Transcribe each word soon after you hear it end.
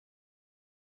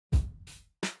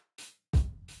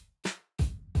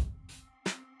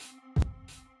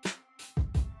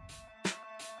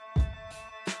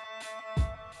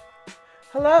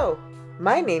Hello,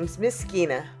 my name's Miss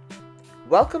Ginah.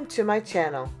 Welcome to my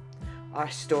channel. Our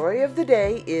story of the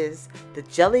day is The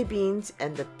Jellybeans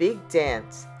and the Big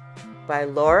Dance by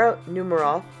Laura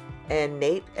Numeroff and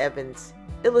Nate Evans,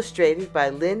 illustrated by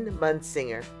Lynn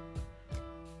Munsinger.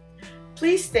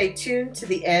 Please stay tuned to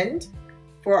the end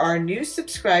for our new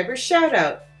subscriber shout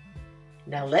out.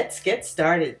 Now let's get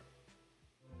started.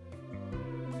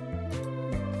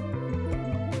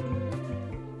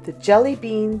 The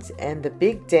Jellybeans and the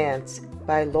Big Dance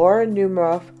by Laura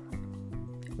Numeroff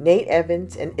Nate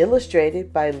Evans and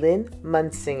illustrated by Lynn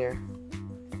Munsinger.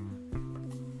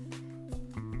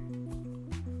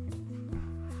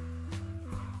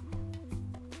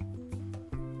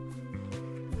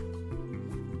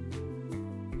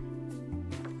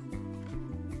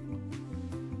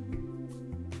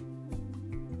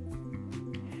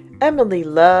 Emily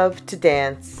loved to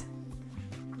dance.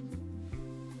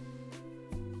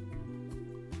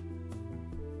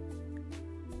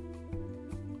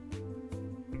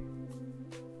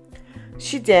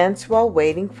 She danced while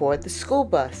waiting for the school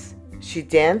bus. She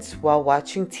danced while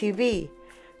watching TV.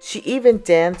 She even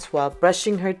danced while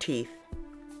brushing her teeth.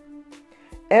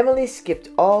 Emily skipped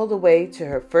all the way to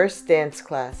her first dance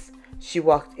class. She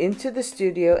walked into the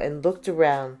studio and looked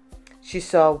around. She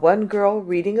saw one girl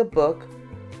reading a book,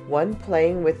 one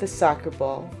playing with a soccer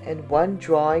ball, and one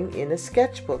drawing in a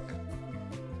sketchbook.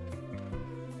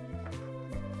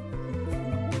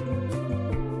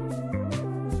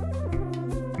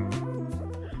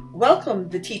 "Welcome,"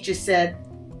 the teacher said.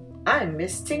 "I'm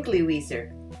Miss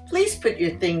Tingleyweezer. Please put your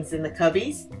things in the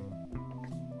cubbies."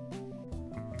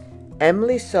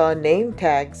 Emily saw name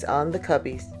tags on the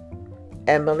cubbies.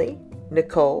 Emily,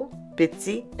 Nicole,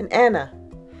 Bitsy, and Anna.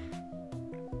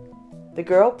 The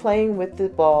girl playing with the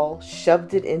ball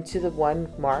shoved it into the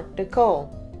one marked Nicole.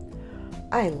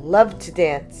 "I love to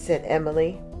dance," said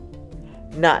Emily.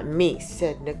 "Not me,"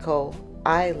 said Nicole.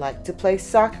 "I like to play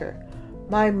soccer.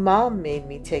 My mom made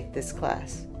me take this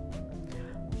class."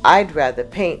 "I'd rather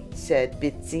paint," said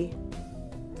Bitsy.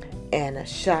 Anna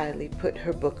shyly put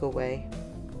her book away.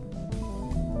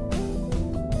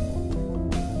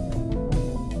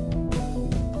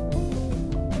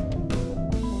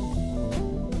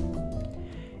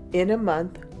 "In a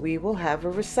month we will have a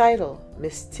recital,"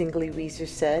 Miss Tingleyweezer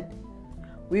said.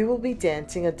 "We will be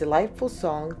dancing a delightful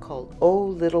song called 'Oh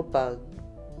Little Bug.'"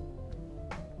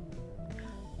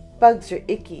 "Bugs are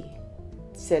icky,"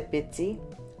 said Bitsy.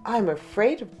 "I'm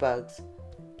afraid of bugs,"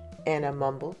 Anna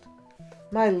mumbled.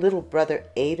 "My little brother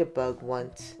ate a bug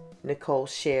once," Nicole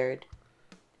shared.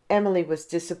 Emily was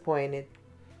disappointed.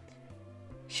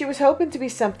 She was hoping to be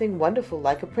something wonderful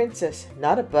like a princess,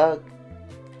 not a bug.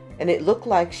 And it looked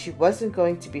like she wasn't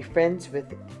going to be friends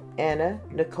with Anna,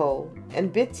 Nicole,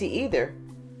 and Bitsy either.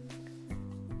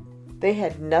 They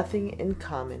had nothing in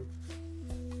common.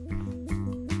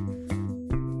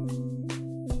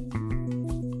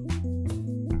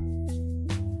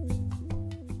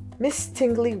 Miss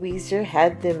Tingleyweezer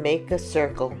had them make a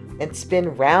circle and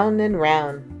spin round and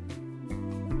round.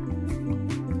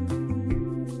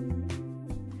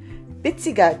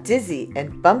 Bitsy got dizzy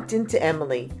and bumped into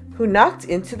Emily, who knocked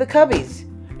into the cubbies.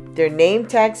 Their name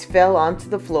tags fell onto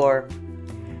the floor.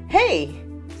 "Hey,"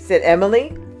 said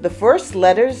Emily, "the first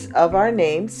letters of our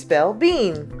names spell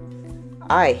bean."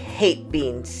 "I hate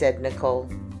beans," said Nicole.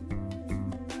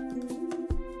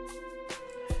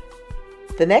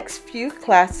 The next few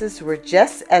classes were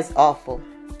just as awful.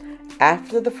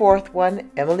 After the fourth one,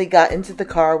 Emily got into the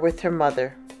car with her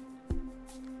mother.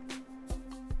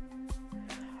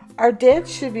 "Our dance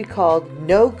should be called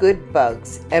 'No Good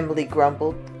Bugs,'" Emily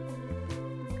grumbled.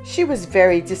 She was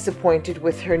very disappointed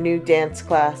with her new dance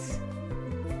class.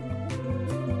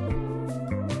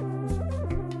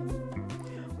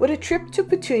 "Would a trip to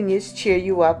Petunia's cheer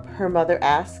you up?" her mother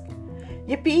asked.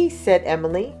 "Yippee," said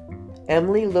Emily.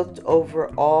 Emily looked over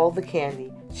all the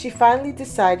candy. She finally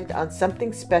decided on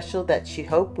something special that she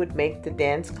hoped would make the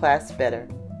dance class better.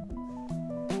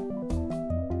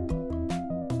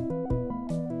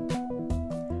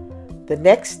 The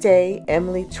next day,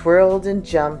 Emily twirled and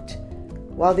jumped,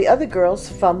 while the other girls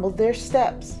fumbled their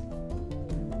steps.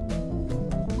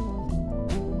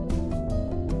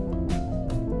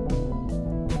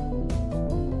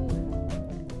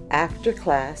 After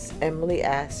class, Emily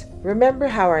asked, "Remember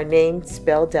how our names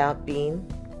spelled out bean?"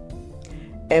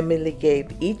 Emily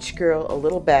gave each girl a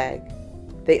little bag.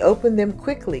 They opened them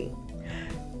quickly.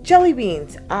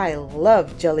 "Jellybeans! I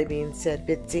love jellybeans," said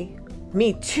Bitsy.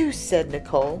 "Me too," said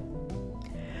Nicole.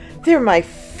 "They're my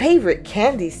favorite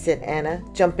candy," said Anna,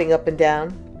 jumping up and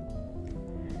down.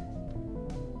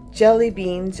 Jelly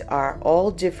beans are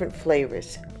all different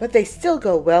flavors, but they still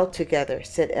go well together,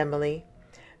 said Emily.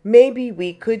 Maybe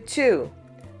we could too.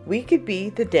 We could be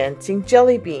the dancing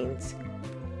jelly beans.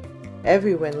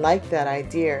 Everyone liked that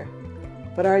idea.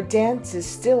 But our dance is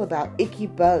still about icky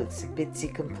bugs,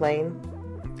 Bitsy complained.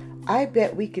 I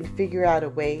bet we can figure out a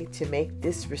way to make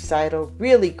this recital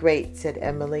really great, said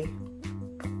Emily.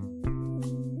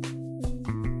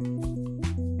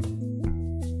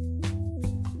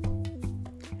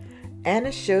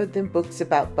 Anna showed them books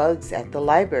about bugs at the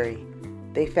library.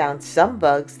 They found some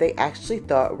bugs they actually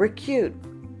thought were cute.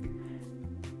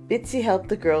 Bitsy helped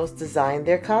the girls design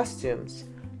their costumes.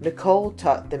 Nicole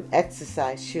taught them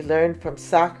exercise she learned from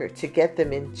soccer to get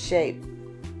them in shape.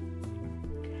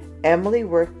 Emily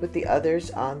worked with the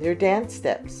others on their dance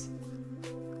steps.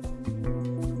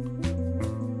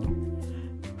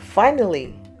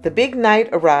 Finally, the big night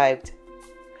arrived.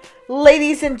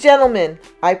 Ladies and gentlemen,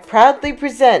 I proudly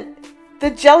present the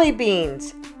Jelly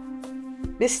Beans,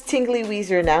 Miss Tingly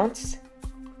Weezer announced.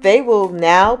 They will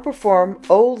now perform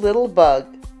Oh Little Bug.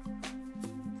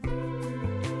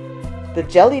 The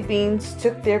Jelly Beans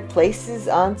took their places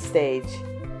on stage.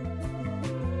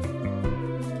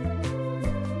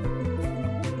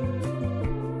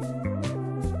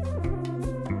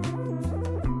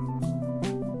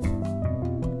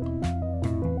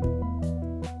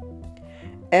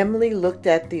 Emily looked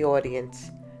at the audience.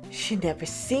 She'd never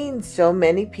seen so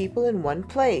many people in one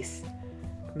place.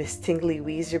 Miss Tingly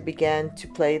Weezer began to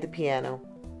play the piano.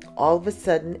 All of a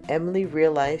sudden, Emily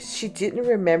realized she didn't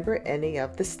remember any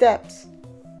of the steps.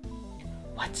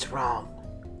 What's wrong?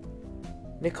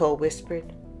 Nicole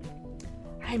whispered.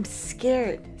 I'm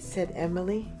scared, said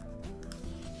Emily.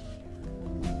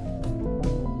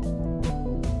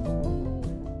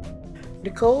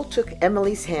 Nicole took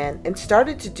Emily's hand and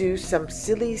started to do some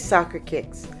silly soccer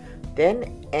kicks.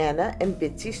 Then Anna and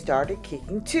Bitsy started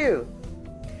kicking too.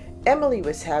 Emily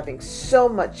was having so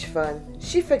much fun,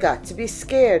 she forgot to be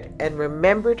scared and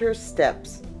remembered her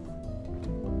steps.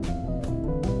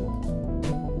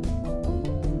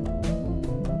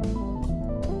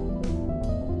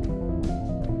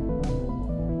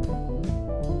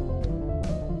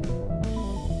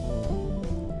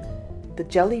 The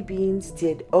Jelly Beans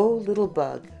did Oh Little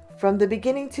Bug from the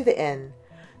beginning to the end.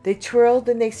 They twirled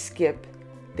and they skipped,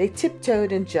 they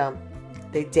tiptoed and jumped.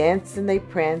 They danced and they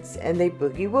pranced and they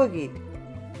boogie-woogied.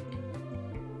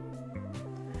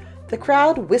 The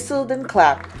crowd whistled and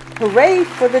clapped. Hooray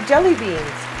for the Jelly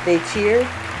Beans! They cheered.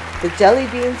 The Jelly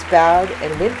Beans bowed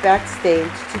and went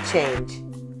backstage to change.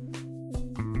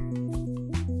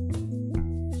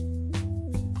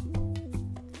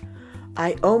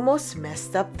 I almost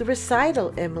messed up the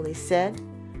recital, Emily said.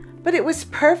 But it was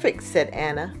perfect, said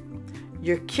Anna.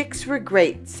 Your kicks were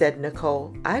great, said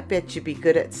Nicole. I bet you'd be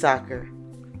good at soccer.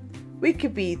 We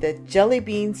could be the Jelly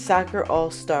Bean Soccer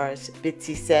All-Stars,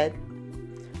 Bitsy said.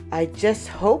 I just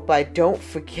hope I don't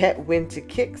forget when to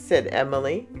kick, said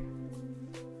Emily.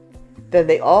 Then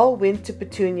they all went to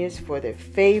Petunia's for their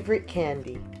favorite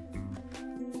candy.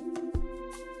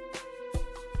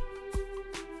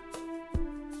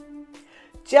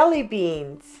 Jelly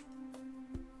Beans.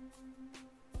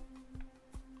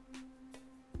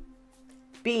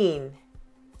 Bean.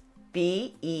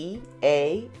 B-E-A-N.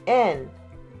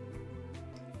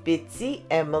 Bitsy,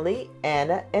 Emily,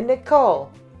 Anna, and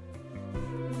Nicole.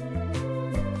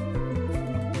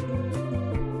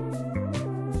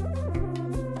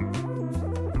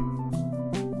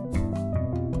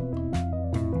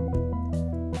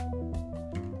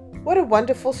 What a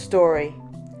wonderful story.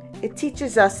 It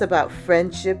teaches us about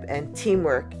friendship and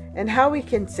teamwork and how we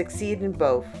can succeed in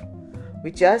both.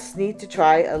 We just need to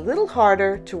try a little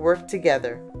harder to work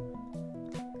together.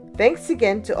 Thanks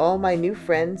again to all my new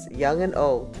friends, young and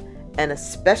old, and a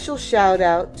special shout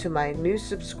out to my new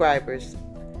subscribers,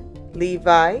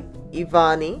 Levi,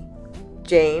 Ivani,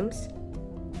 James,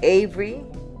 Avery,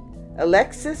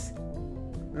 Alexis,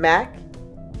 Mac,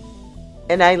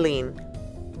 and Eileen.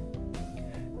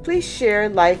 Please share,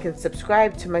 like, and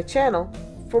subscribe to my channel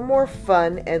for more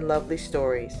fun and lovely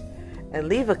stories, and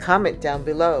leave a comment down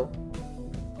below.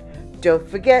 Don't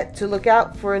forget to look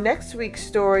out for next week's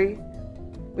story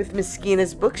with Miss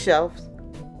Ginah's Bookshelves.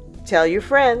 Tell your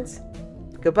friends.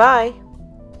 Goodbye.